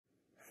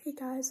Hey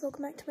guys,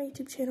 welcome back to my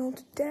YouTube channel.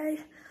 Today,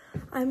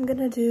 I'm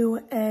gonna do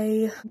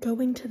a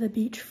going to the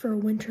beach for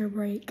winter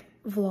break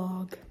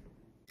vlog.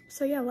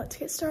 So yeah, let's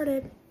get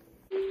started.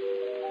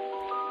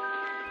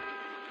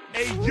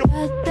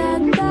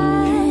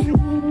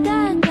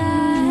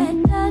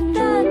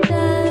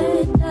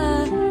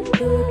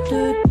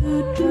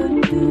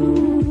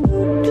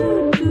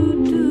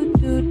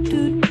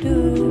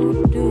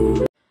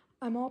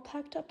 I'm all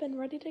packed up and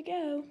ready to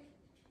go.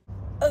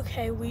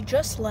 Okay, we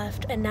just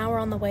left and now we're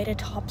on the way to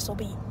Topsail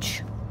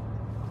Beach.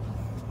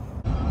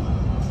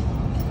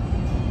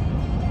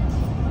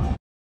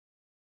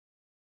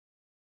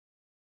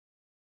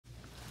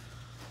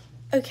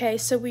 Okay,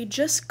 so we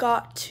just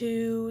got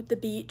to the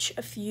beach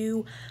a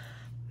few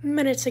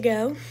minutes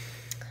ago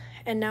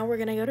and now we're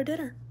gonna go to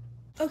dinner.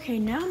 Okay,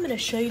 now I'm gonna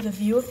show you the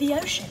view of the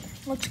ocean.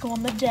 Let's go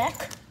on the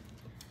deck.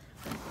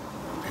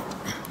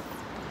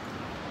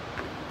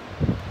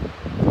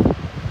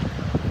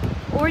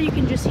 Or you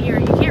can just hear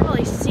it. You can't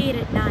really see it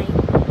at night,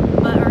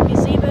 but our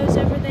gazebo's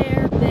over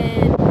there,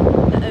 then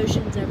the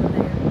ocean's over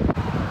there.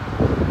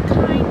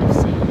 Kind of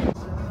see it.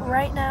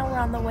 Right now we're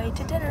on the way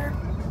to dinner.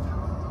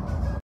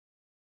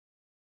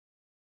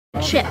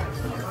 Chip.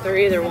 They're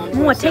either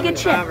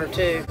 1.75 or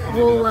 2.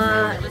 We'll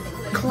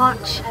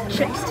clutch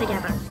chips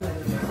together.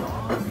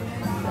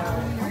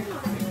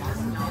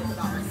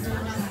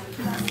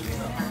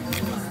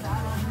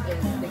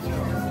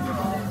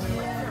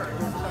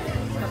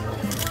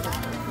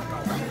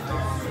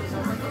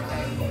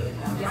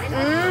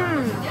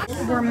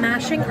 We're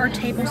mashing our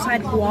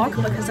tableside guac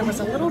because it was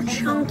a little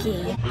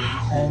chunky.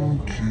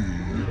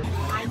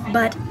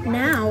 But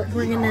now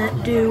we're gonna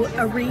do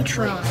a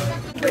retry.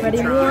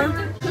 Ready, more?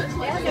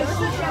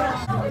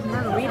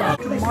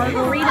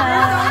 Margarita.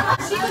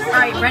 All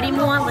right, ready,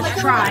 more? Let's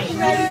try.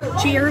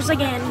 Cheers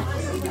again.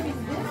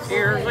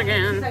 Cheers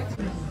again.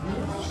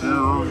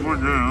 Cheers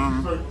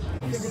again.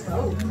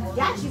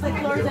 Yeah, she's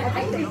like, Laura's like,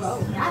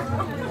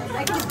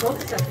 I can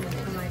both stuff.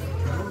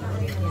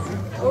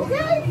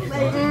 Okay.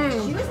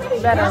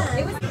 Better.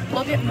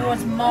 Look at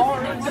what's more.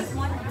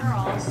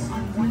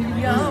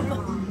 Yum.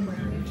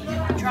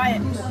 Try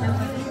it.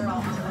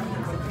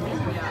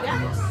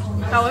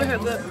 How is it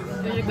good?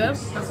 Is it good?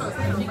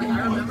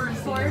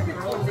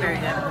 Very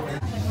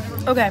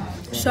good. Okay,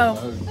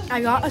 so I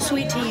got a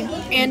sweet tea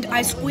and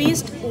I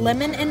squeezed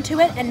lemon into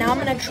it and now I'm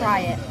gonna try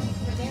it.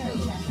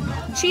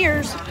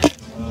 Cheers.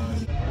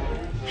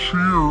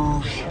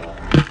 Cheers.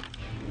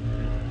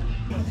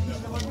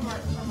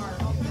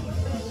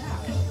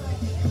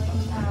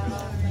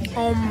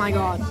 Oh my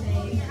god,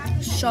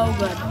 so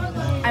good.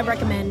 I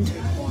recommend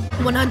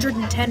 110%.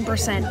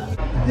 110%.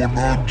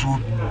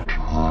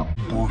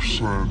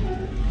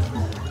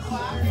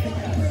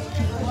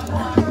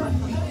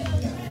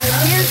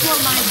 Here's what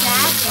my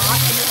dad got,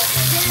 and it's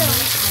still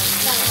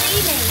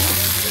steaming.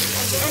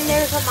 And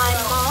there's what my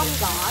mom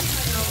got,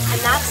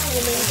 and that's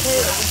steaming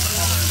too.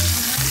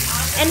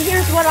 And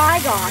here's what I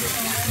got.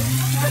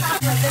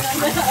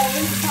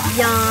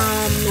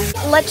 Yum.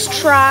 Let's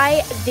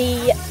try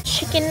the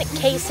chicken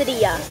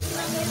quesadilla.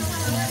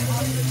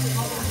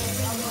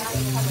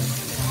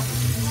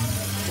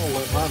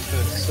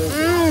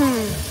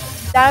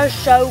 That is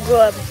so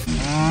good.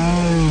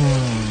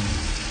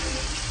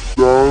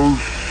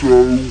 That's so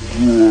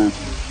good.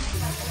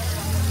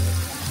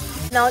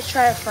 Now let's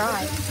try a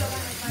fry.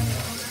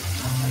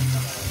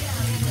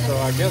 So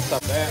I guess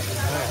that.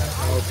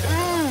 Okay.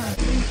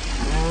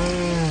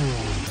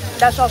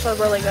 That's also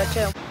really good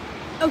too.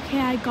 Okay,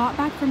 I got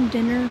back from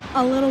dinner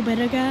a little bit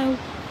ago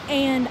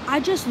and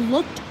I just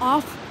looked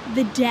off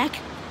the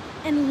deck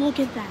and look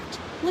at that.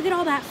 Look at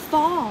all that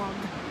fog.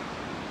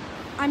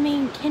 I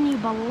mean, can you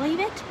believe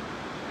it?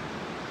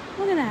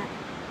 Look at that.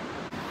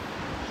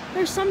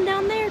 There's some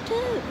down there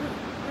too.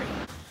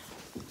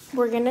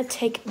 We're gonna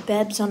take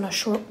Bebs on a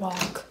short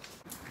walk.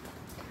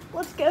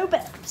 Let's go,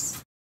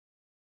 Bebs.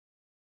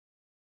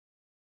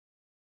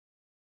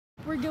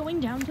 We're going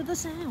down to the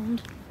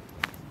sound.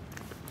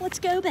 Let's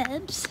go,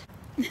 Bebs.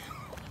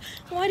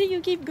 Why do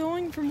you keep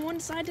going from one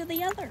side to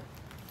the other?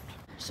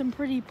 Some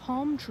pretty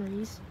palm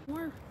trees.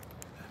 More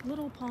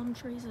little palm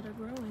trees that are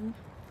growing.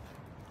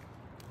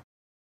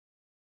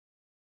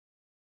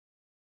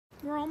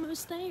 We're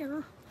almost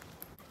there.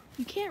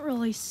 You can't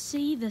really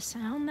see the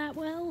sound that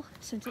well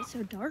since it's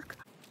so dark.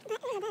 No,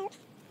 Babs,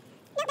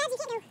 you can't go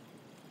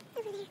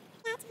over there.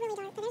 Yeah, it's really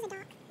dark, but there's a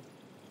dock.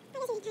 I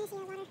guess you can kind of see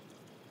the water.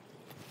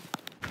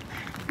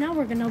 Now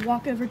we're gonna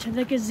walk over to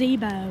the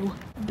gazebo.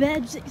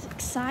 Bebs is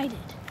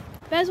excited.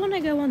 Bebs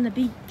wanna go on the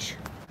beach.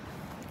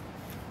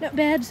 No,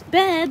 Bebs,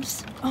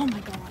 Bebs! Oh my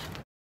god.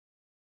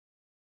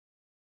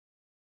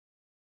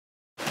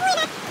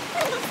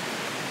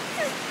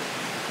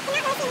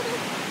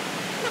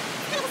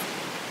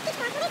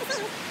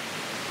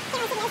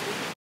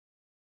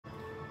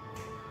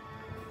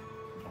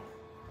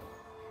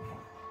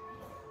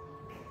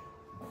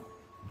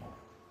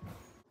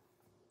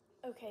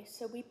 Okay,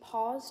 so we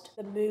paused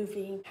the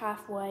movie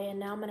halfway and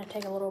now I'm gonna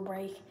take a little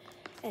break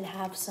and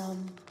have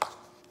some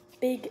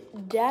Big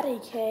Daddy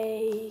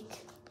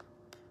cake.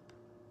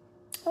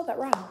 Oh, that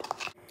rhymed.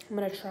 I'm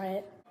gonna try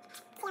it.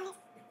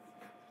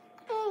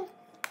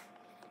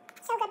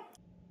 So good.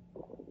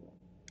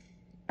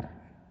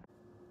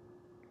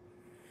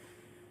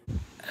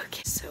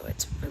 Okay, so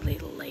it's really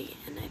late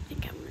and I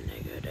think I'm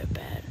gonna go to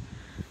bed,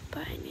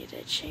 but I need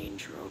to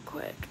change real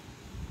quick.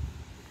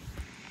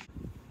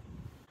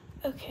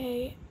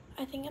 Okay,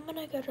 I think I'm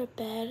gonna go to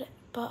bed,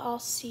 but I'll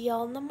see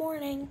y'all in the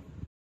morning.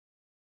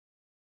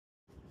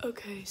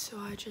 Okay, so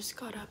I just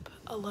got up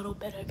a little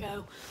bit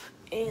ago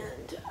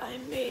and I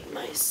made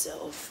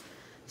myself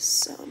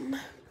some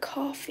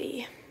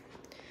coffee.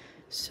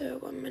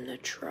 So I'm gonna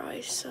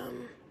try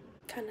some.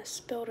 Kind of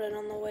spilled it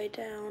on the way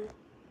down,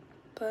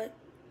 but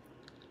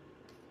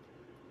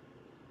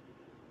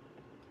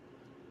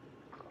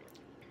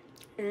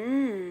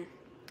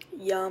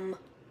yum.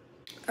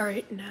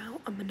 Alright,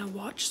 now I'm gonna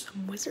watch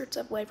some Wizards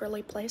of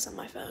Waverly Place on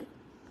my phone.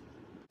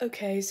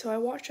 Okay, so I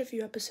watched a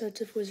few episodes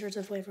of Wizards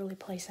of Waverly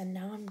Place and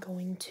now I'm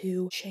going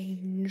to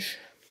change.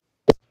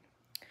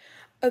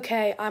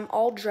 Okay, I'm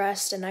all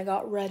dressed and I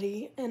got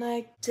ready and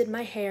I did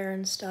my hair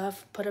and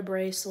stuff, put a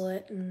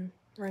bracelet and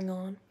ring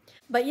on.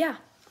 But yeah,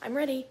 I'm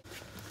ready.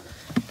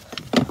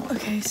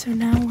 Okay, so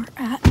now we're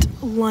at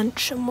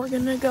lunch and we're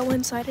gonna go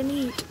inside and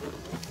eat.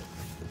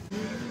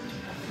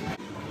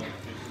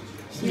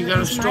 You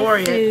gotta store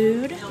it.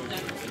 Food.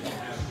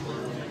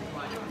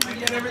 You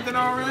get everything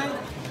all right?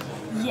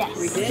 Yes.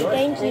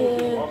 Thank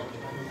you.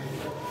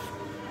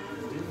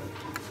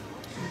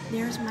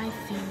 There's my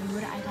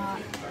food. I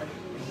got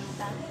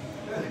that.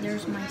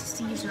 There's my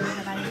Caesar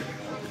that I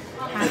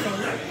have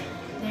ate.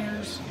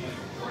 There's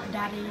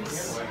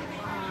Daddy's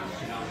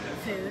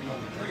food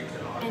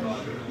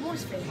and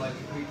Moore's food.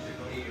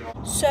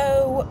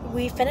 So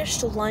we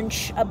finished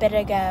lunch a bit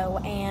ago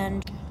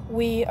and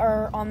we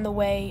are on the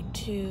way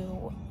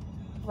to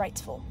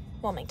Wrightsville,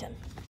 Wilmington.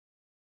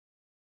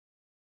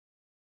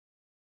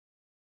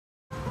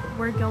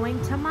 We're going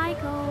to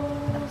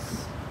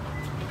Michael's.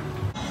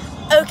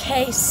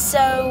 Okay,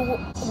 so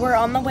we're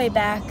on the way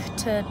back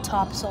to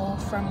Topsail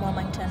from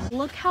Wilmington.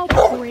 Look how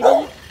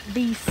pretty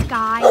the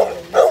sky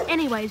is.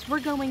 Anyways, we're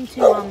going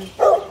to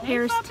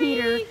Harris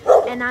Teeter,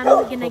 and I'm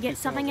gonna get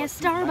something at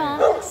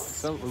Starbucks.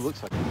 So it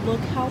looks like. Look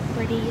how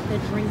pretty the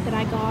drink that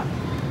I got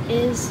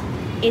is.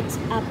 It's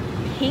a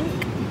pink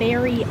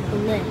berry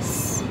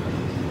bliss,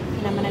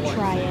 and I'm gonna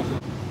try it.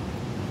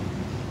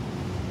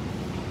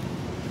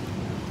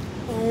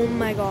 Oh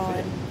my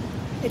god,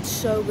 it's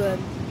so good.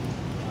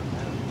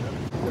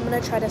 I'm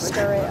gonna try to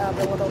stir it up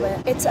a little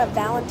bit. It's a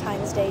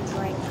Valentine's Day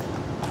drink.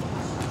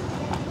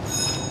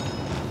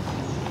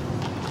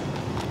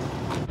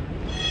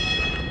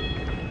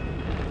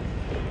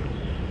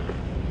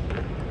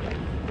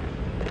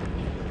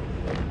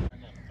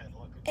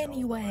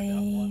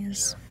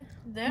 Anyways,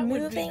 That would be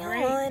moving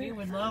great. on. We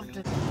would love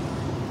to.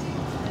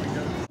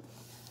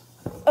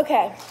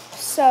 Okay,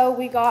 so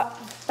we got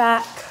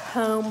back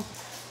home a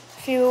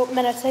few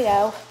minutes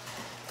ago,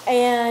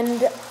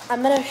 and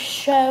I'm gonna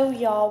show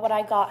y'all what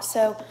I got.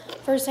 So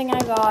first thing I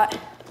got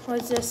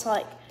was this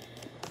like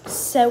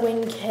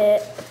sewing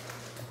kit,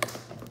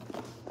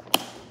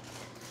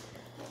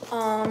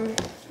 and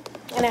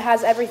it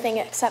has everything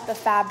except the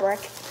fabric.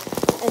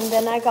 And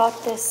then I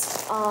got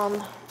this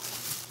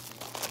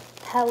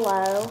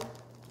pillow,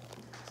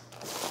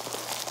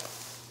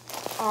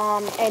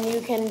 and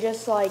you can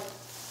just like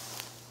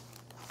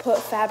put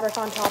fabric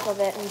on top of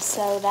it and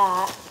sew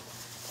that.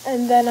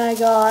 And then I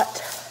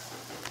got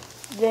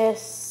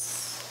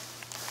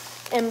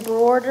this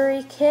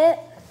embroidery kit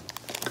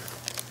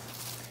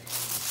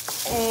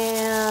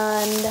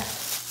and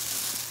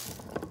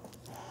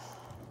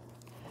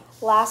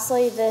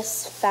lastly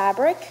this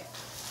fabric.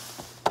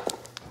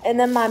 And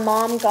then my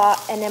mom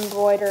got an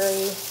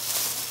embroidery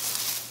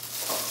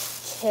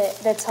kit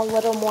that's a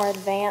little more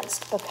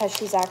advanced because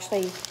she's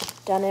actually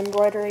done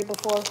embroidery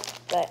before,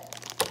 but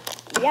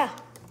yeah.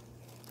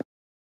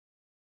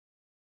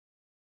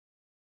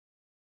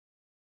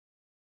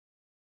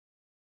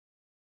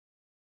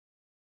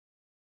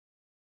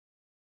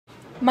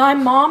 My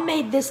mom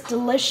made this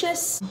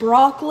delicious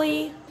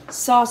broccoli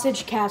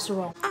sausage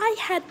casserole. I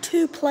had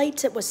 2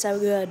 plates, it was so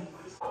good.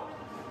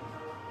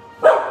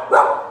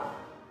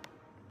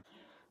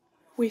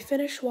 We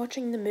finished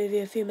watching the movie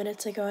a few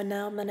minutes ago and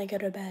now I'm gonna go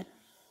to bed.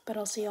 But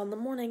I'll see you in the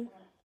morning.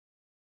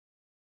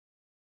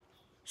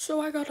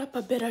 So I got up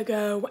a bit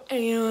ago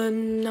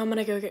and I'm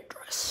gonna go get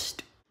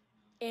dressed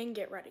and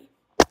get ready.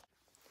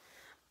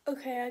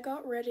 Okay, I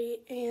got ready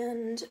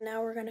and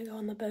now we're gonna go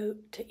on the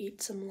boat to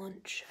eat some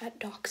lunch at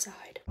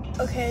Dockside.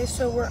 Okay,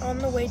 so we're on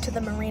the way to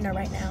the marina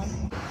right now.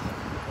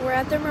 We're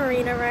at the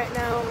marina right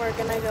now and we're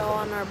gonna go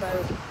on our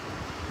boat.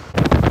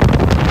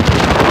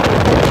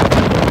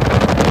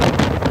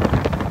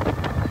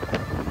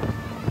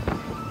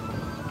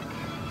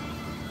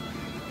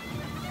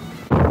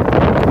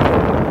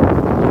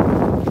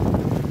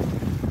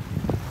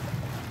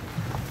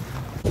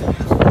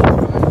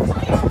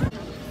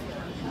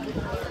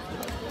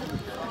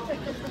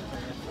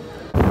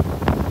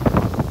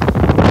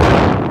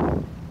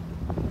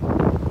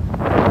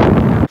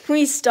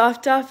 we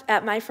stopped off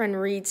at my friend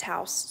Reed's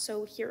house.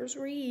 So here's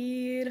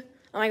Reed.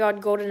 Oh my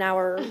God, golden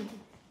hour.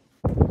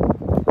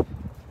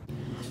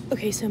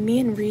 Okay, so me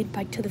and Reed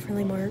biked to the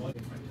Friendly Mart.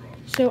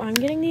 So I'm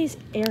getting these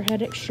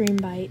Airhead Extreme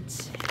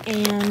Bites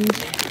and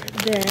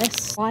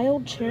this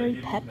Wild Cherry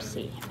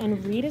Pepsi.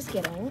 And Reed is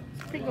getting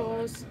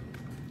Pringles.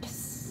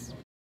 Yes.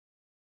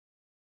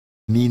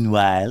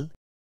 Meanwhile,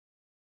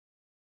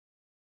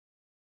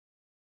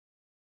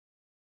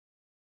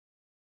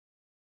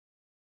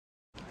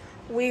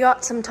 We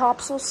got some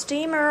Topsail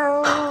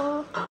steamer.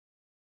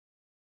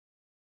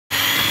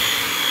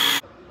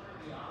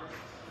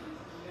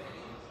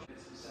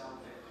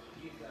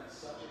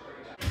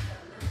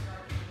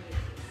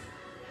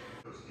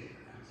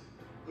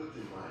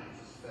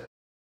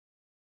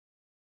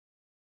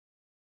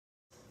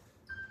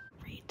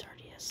 Reed's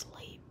already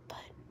asleep, but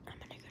I'm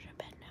gonna go to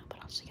bed now, but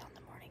I'll see you in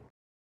the morning.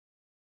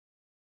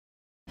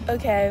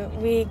 Okay,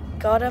 we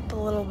got up a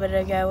little bit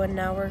ago and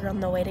now we're on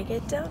the way to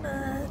get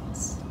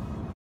donuts.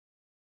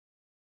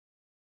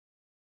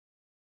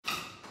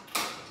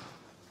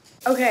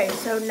 Okay,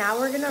 so now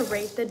we're gonna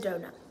rate the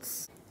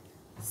donuts.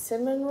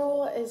 Cinnamon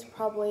roll is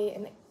probably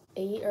an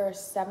 8 or a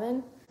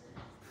 7.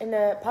 And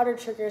the powdered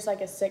sugar is like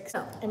a 6.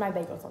 Oh, and my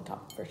bagel's on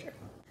top for sure.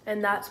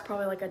 And that's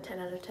probably like a 10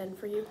 out of 10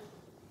 for you.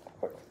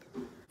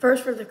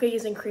 First, for the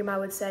cookies and cream, I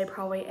would say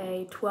probably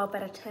a 12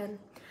 out of 10.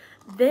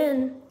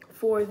 Then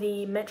for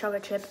the mint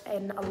chocolate chip,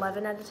 an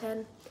 11 out of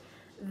 10.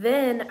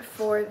 Then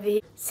for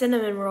the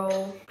cinnamon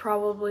roll,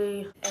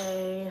 probably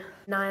a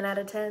 9 out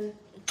of 10.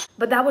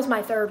 But that was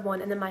my third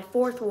one. And then my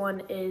fourth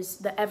one is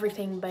the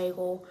everything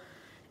bagel.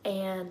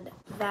 And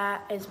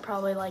that is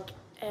probably like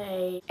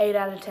a 8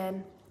 out of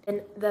 10.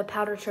 And the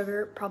powdered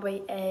sugar,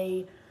 probably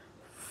a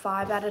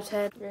 5 out of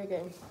 10. Very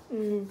good.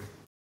 Mm-hmm.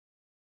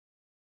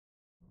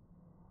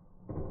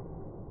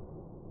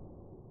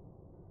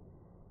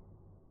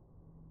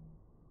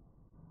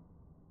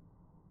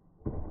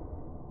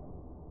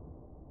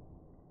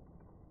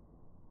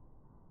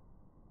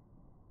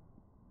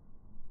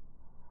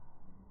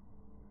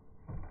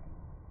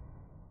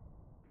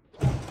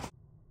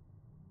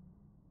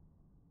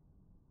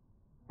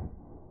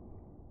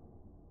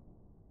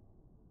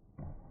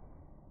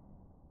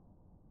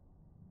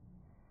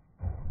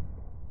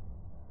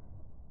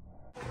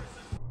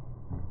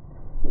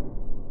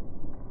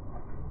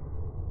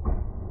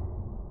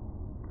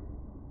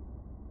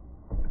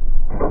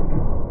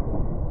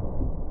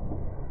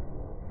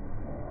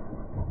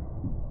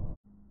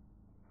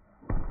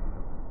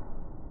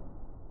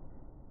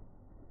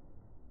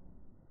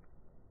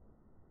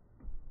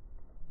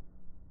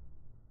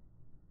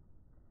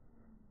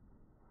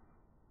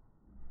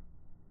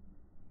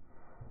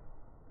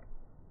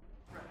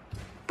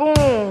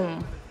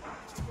 Boom.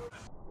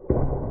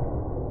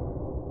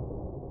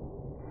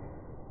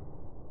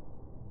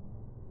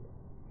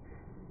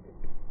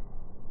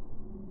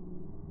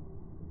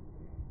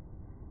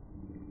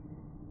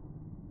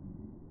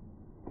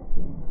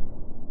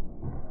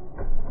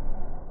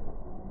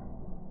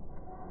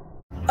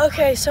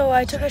 Okay, so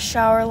I took a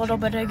shower a little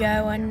bit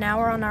ago and now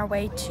we're on our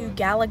way to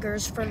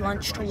Gallagher's for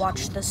lunch to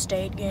watch the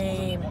state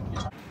game.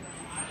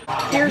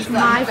 Here's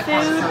my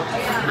food.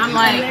 I'm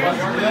like,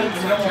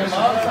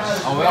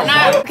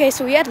 Okay,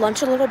 so we had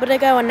lunch a little bit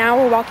ago and now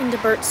we're walking to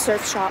Bert's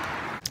surf shop.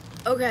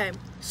 Okay,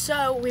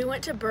 so we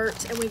went to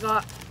Bert's and we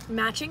got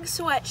matching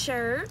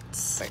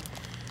sweatshirts.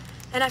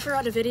 And I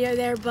forgot a video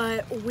there,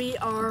 but we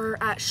are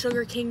at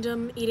Sugar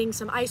Kingdom eating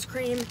some ice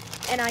cream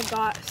and I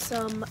got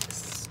some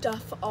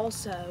stuff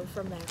also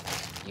from there.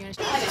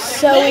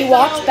 So we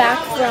walked back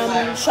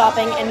from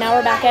shopping and now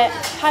we're back at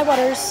High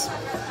Waters.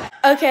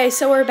 Okay,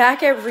 so we're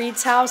back at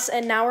Reed's house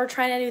and now we're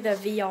trying to do the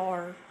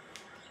VR.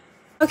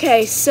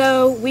 Okay,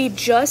 so we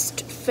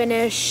just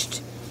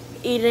finished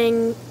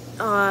eating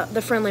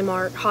the Friendly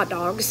Mart hot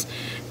dogs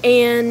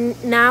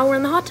and now we're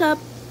in the hot tub.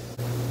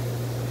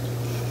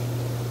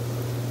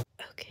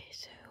 Okay,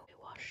 so we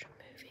watched a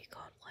movie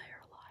called Liar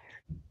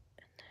Liar and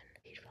then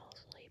he fell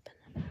asleep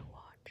and then I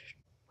watched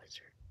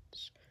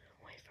Wizards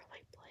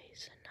Waverly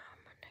Place and now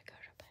I'm gonna go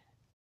to bed.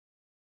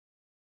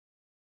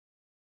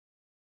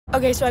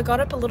 Okay, so I got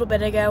up a little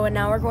bit ago and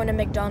now we're going to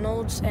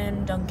McDonald's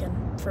and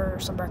Dunkin' for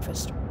some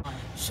breakfast.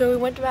 So we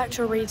went back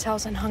to Reed's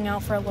house and hung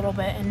out for a little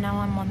bit and now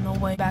I'm on the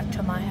way back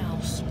to my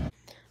house.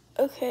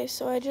 Okay,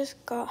 so I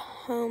just got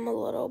home a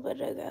little bit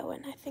ago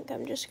and I think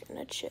I'm just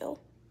gonna chill.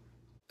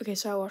 Okay,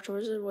 so I watched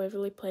Wizard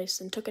Waverly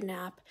Place and took a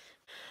nap,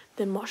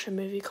 then watched a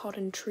movie called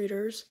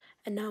Intruders,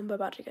 and now I'm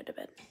about to go to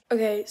bed.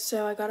 Okay,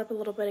 so I got up a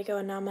little bit ago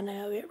and now I'm gonna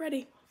go get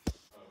ready.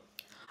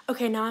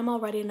 Okay, now I'm all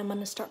ready and I'm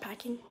gonna start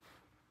packing.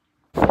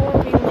 Before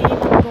we leave,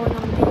 I'm going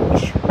on the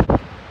beach.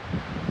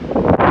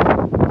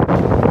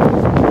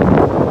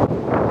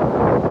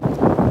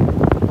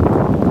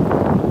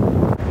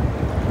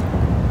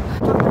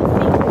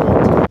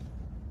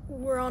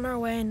 We're on our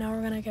way and now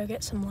we're gonna go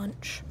get some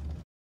lunch.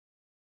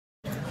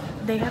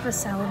 They have a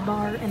salad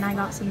bar and I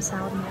got some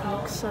salad and it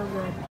looks so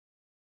good.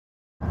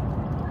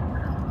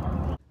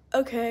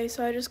 Okay,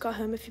 so I just got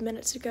home a few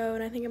minutes ago,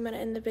 and I think I'm going to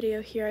end the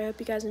video here. I hope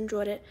you guys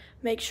enjoyed it.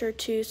 Make sure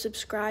to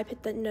subscribe,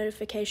 hit the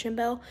notification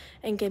bell,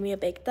 and give me a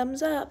big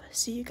thumbs up.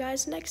 See you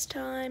guys next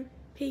time.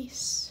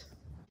 Peace.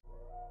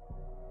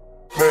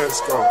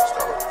 Let's go.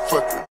 Fuck it.